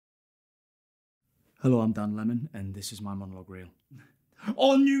Hello, I'm Dan Lemon, and this is my monologue reel.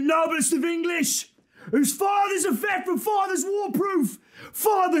 On you noblest of English, whose fathers are fed from fathers warproof,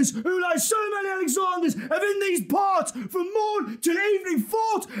 fathers who, like so many Alexanders, have in these parts from morn till evening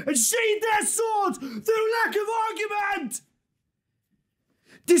fought and sheathed their swords through lack of argument.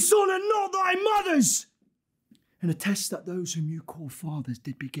 Dishonour not thy mothers, and attest that those whom you call fathers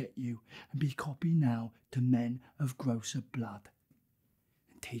did beget you, and be copy now to men of grosser blood,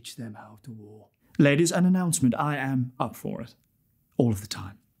 and teach them how to war. Ladies, an announcement, I am up for it. All of the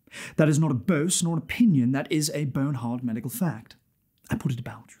time. That is not a boast nor an opinion, that is a bone-hard medical fact. I put it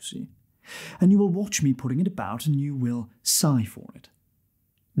about, you see. And you will watch me putting it about, and you will sigh for it.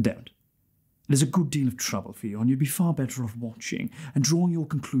 Don't. It is a good deal of trouble for you, and you'd be far better off watching and drawing your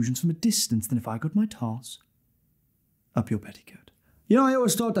conclusions from a distance than if I got my toss up your petticoat. You know, I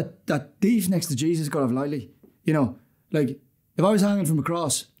always thought that thief next to Jesus got off lightly. You know, like, if I was hanging from a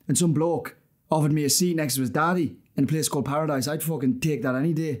cross and some bloke offered me a seat next to his daddy in a place called Paradise, I'd fucking take that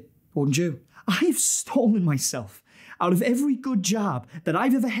any day, wouldn't you? I've stolen myself out of every good job that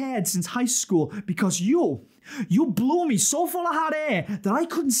I've ever had since high school because you blew me so full of hot air that I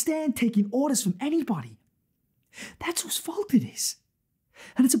couldn't stand taking orders from anybody. That's whose fault it is.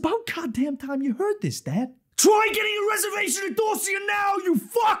 And it's about goddamn time you heard this, Dad. Try getting a reservation at Dorsia now, you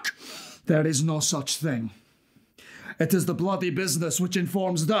fuck! There is no such thing. It is the bloody business which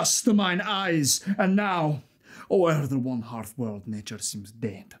informs thus to mine eyes, and now, o'er the one hearth world nature seems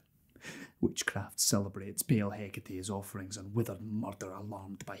dead. Witchcraft celebrates pale Hecate's offerings, and withered murder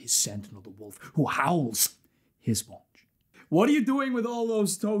alarmed by his sentinel the wolf, who howls his watch. What are you doing with all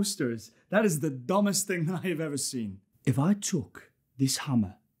those toasters? That is the dumbest thing that I have ever seen. If I took this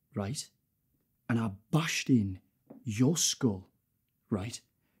hammer, right, and I bashed in your skull, right,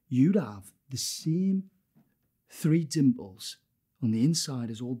 you'd have the same 3 dimples on the inside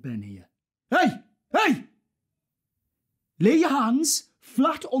as old Ben here. Hey! Hey! Lay your hands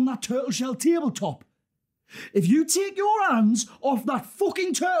flat on that turtle shell tabletop. If you take your hands off that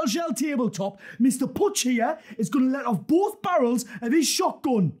fucking turtle shell tabletop, Mr. Putch here is going to let off both barrels of his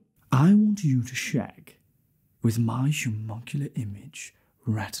shotgun. I want you to shag with my homuncular image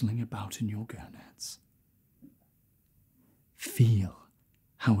rattling about in your gonads. Feel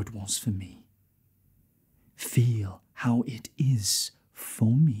how it was for me. Feel how it is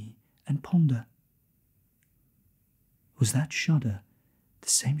for me, and ponder. Was that shudder the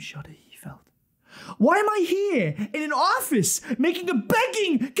same shudder he felt? Why am I here in an office making a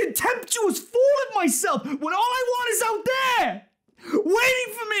begging, contemptuous fool of myself when all I want is out there,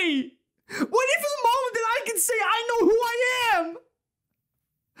 waiting for me, waiting for the moment that I can say I know who I am?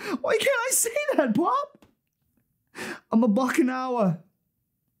 Why can't I say that, Pop? I'm $1 an hour.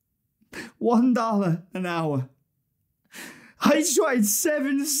 $1 an hour. I tried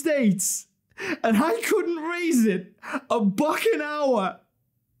 7 states and I couldn't raise it. $1 an hour.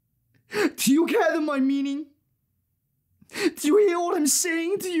 Do you gather my meaning? Do you hear what I'm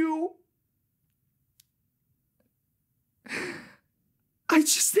saying to you? I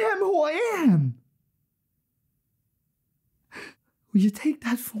just am who I am. Will you take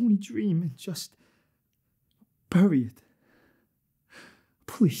that phony dream and just bury it?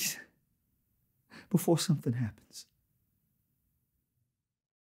 Please. Before something happens.